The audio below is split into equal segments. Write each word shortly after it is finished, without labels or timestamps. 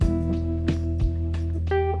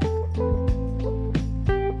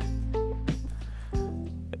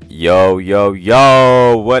Yo, yo,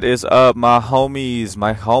 yo, what is up, my homies,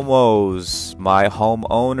 my homos, my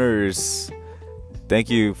homeowners?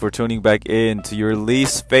 Thank you for tuning back in to your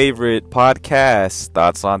least favorite podcast,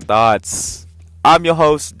 Thoughts on Thoughts. I'm your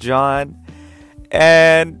host, John,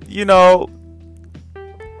 and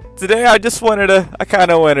today I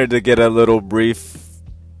kind of wanted to get a little brief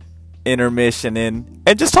intermission in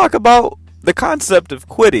and just talk about the concept of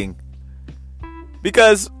quitting.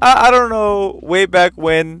 Because I don't know, way back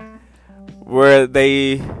when, where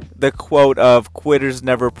the quote of "quitters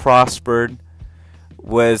never prospered"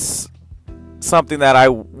 was something that I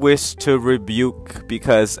wish to rebuke,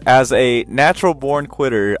 because as a natural born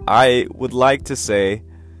quitter, I would like to say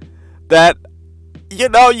that you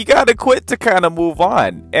gotta quit to kind of move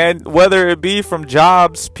on. And whether it be from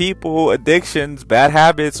jobs, people, addictions, bad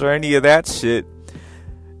habits, or any of that shit,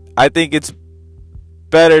 I think it's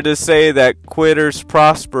better to say that quitters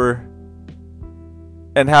prosper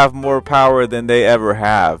and have more power than they ever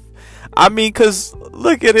have. I mean, because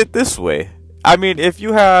look at it this way. I mean, if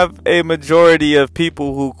you have a majority of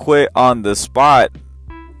people who quit on the spot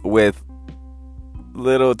with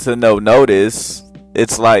little to no notice,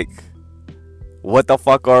 it's like, what the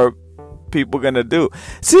fuck are people gonna do?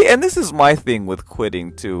 See, and this is my thing with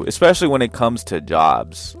quitting too, especially when it comes to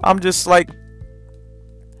jobs. I'm just like,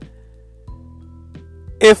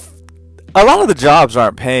 if a lot of the jobs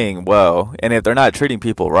aren't paying well, and if they're not treating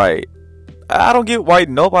people right, I don't get why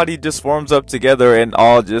nobody just forms up together and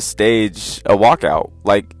all just stage a walkout.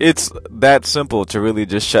 Like, it's that simple to really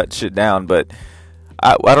just shut shit down, but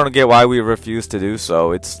I don't get why we refuse to do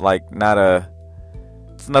so. It's like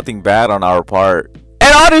it's nothing bad on our part.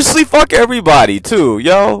 And honestly, fuck everybody too,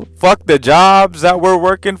 yo. Fuck the jobs that we're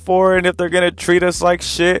working for, and if they're gonna treat us like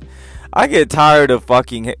shit. I get tired of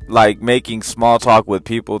fucking like making small talk with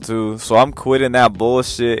people too, so I'm quitting that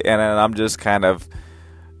bullshit, and then I'm just kind of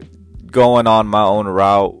going on my own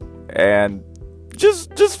route and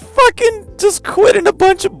just quitting a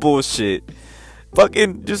bunch of bullshit.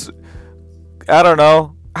 Fucking just, I don't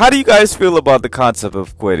know. How do you guys feel about the concept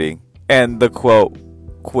of quitting and the quote,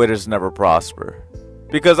 "Quitters never prosper"?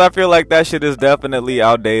 Because I feel like that shit is definitely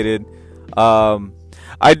outdated.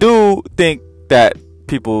 I do think that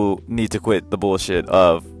people need to quit the bullshit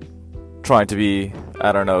of trying to be,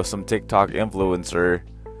 I don't know, some TikTok influencer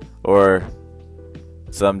or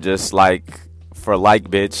some just like for like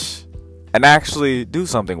bitch, and actually do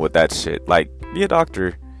something with that shit. Like, be a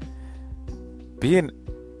doctor, be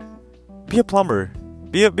a plumber,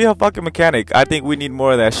 be a fucking mechanic. I think we need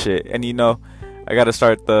more of that shit. And I gotta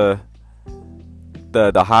start the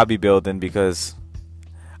hobby building, because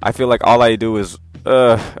I feel like all I do is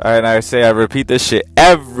and I repeat this shit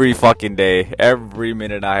every fucking day, every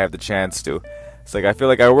minute I have the chance to. It's like, I feel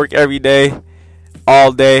like I work every day,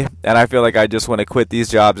 all day, and I feel like I just want to quit these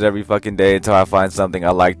jobs every fucking day until I find something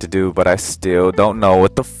I like to do, but I still don't know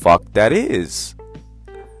what the fuck that is.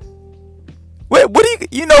 Wait, what do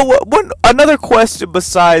what another question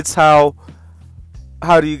besides how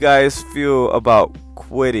do you guys feel about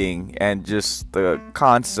quitting and just the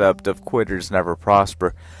concept of quitters never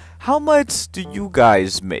prosper? How much do you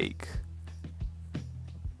guys make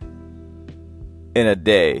in a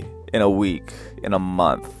day, in a week, in a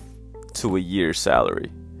month, to a year's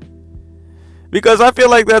salary? Because I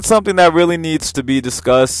feel like that's something that really needs to be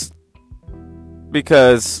discussed,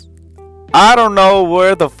 because I don't know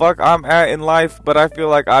where the fuck I'm at in life, but I feel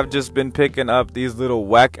like I've just been picking up these little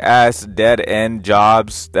whack ass dead end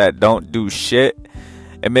jobs that don't do shit.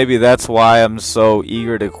 And maybe that's why I'm so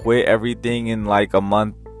eager to quit everything in like a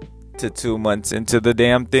month to 2 months into the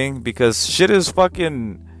damn thing, because shit is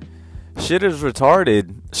retarded.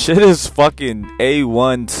 Shit is fucking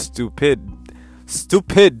A1 stupid.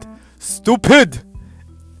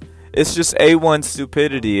 It's just A1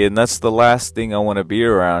 stupidity, and that's the last thing I want to be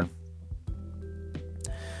around.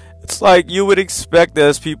 It's like, you would expect that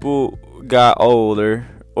as people got older,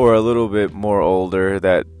 or a little bit more older,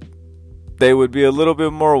 that they would be a little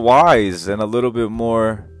bit more wise and a little bit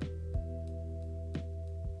more,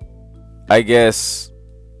 I guess,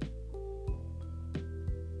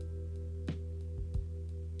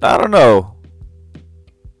 I don't know.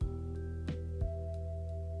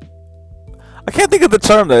 I can't think of the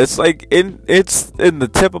term though. It's like it's in the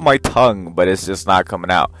tip of my tongue, but it's just not coming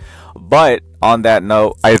out. But on that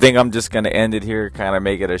note, I think I'm just gonna end it here, kind of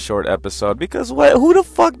make it a short episode, because who the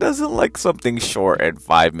fuck doesn't like something short and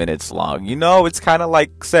 5 minutes long? It's kind of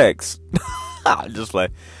like sex. Just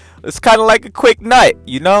like, it's kind of like a quick nut,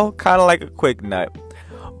 kind of like a quick nut.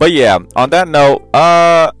 But yeah, on that note,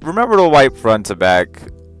 remember to wipe front to back.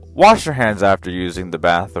 Wash your hands after using the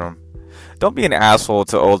bathroom. Don't be an asshole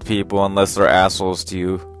to old people unless they're assholes to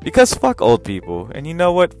you. Because fuck old people. And you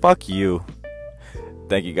know what? Fuck you.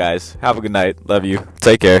 Thank you guys. Have a good night. Love you.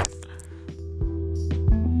 Take care.